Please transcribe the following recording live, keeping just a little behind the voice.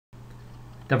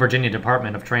The Virginia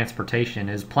Department of Transportation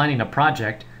is planning a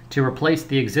project to replace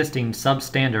the existing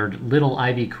substandard Little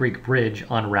Ivy Creek Bridge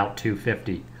on Route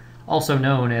 250, also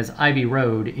known as Ivy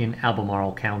Road in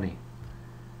Albemarle County.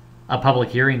 A public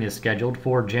hearing is scheduled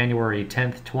for January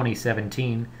 10,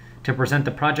 2017, to present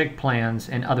the project plans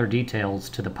and other details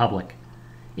to the public.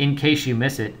 In case you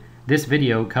miss it, this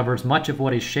video covers much of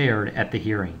what is shared at the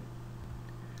hearing.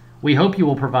 We hope you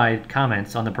will provide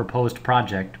comments on the proposed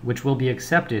project, which will be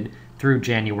accepted through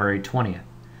January 20th.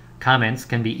 Comments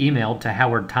can be emailed to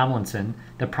Howard Tomlinson,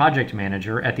 the project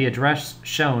manager, at the address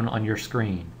shown on your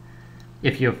screen.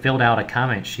 If you have filled out a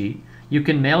comment sheet, you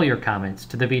can mail your comments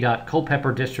to the VDOT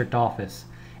Culpeper District Office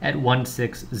at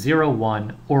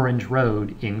 1601 Orange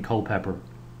Road in Culpeper.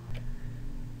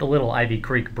 The Little Ivy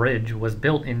Creek Bridge was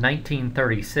built in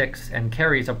 1936 and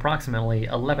carries approximately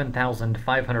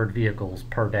 11,500 vehicles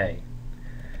per day.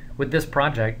 With this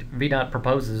project, VDOT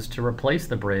proposes to replace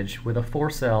the bridge with a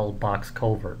 4-cell box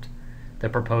culvert. The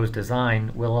proposed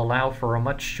design will allow for a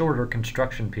much shorter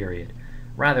construction period,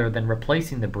 rather than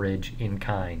replacing the bridge in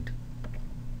kind.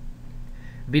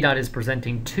 VDOT is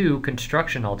presenting 2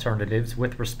 construction alternatives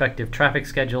with respective traffic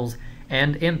schedules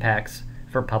and impacts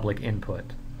for public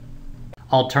input.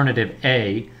 Alternative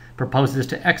A proposes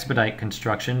to expedite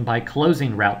construction by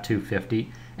closing Route 250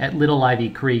 at Little Ivy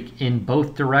Creek in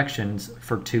both directions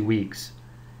for 2 weeks.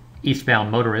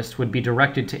 Eastbound motorists would be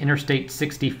directed to Interstate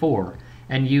 64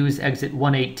 and use exit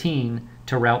 118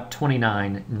 to Route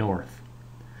 29 north.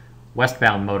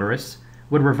 Westbound motorists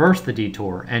would reverse the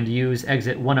detour and use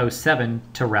exit 107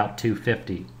 to Route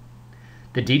 250.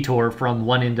 The detour from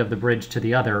one end of the bridge to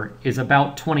the other is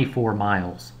about 24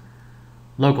 miles.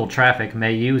 Local traffic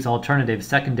may use alternative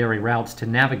secondary routes to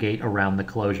navigate around the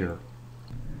closure.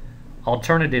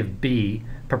 Alternative B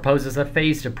proposes a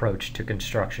phased approach to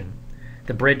construction.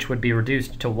 The bridge would be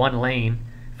reduced to 1 lane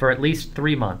for at least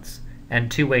 3 months,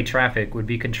 and two-way traffic would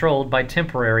be controlled by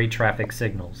temporary traffic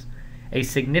signals. A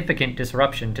significant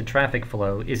disruption to traffic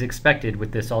flow is expected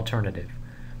with this alternative.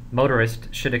 Motorists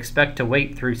should expect to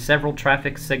wait through several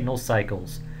traffic signal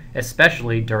cycles,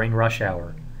 especially during rush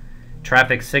hour.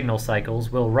 Traffic signal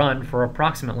cycles will run for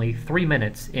approximately 3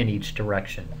 minutes in each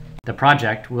direction. The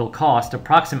project will cost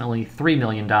approximately $3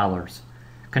 million.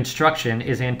 Construction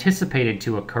is anticipated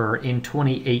to occur in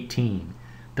 2018.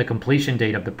 The completion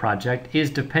date of the project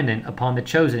is dependent upon the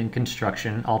chosen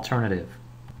construction alternative.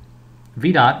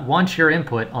 VDOT wants your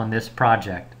input on this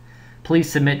project.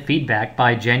 Please submit feedback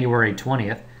by January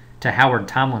 20th to Howard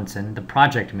Tomlinson, the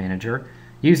project manager,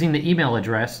 using the email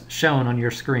address shown on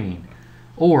your screen,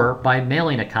 or by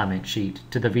mailing a comment sheet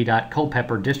to the VDOT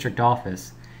Culpeper District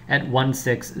Office at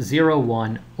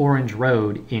 1601 Orange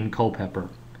Road in Culpeper.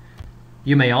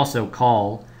 You may also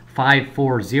call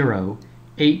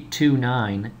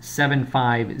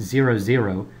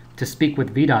 540-829-7500 to speak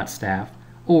with VDOT staff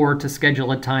or to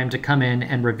schedule a time to come in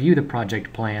and review the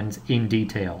project plans in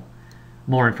detail.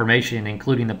 More information,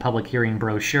 including the public hearing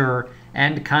brochure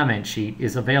and comment sheet,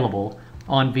 is available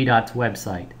on VDOT's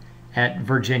website at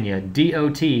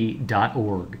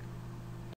virginiadot.org.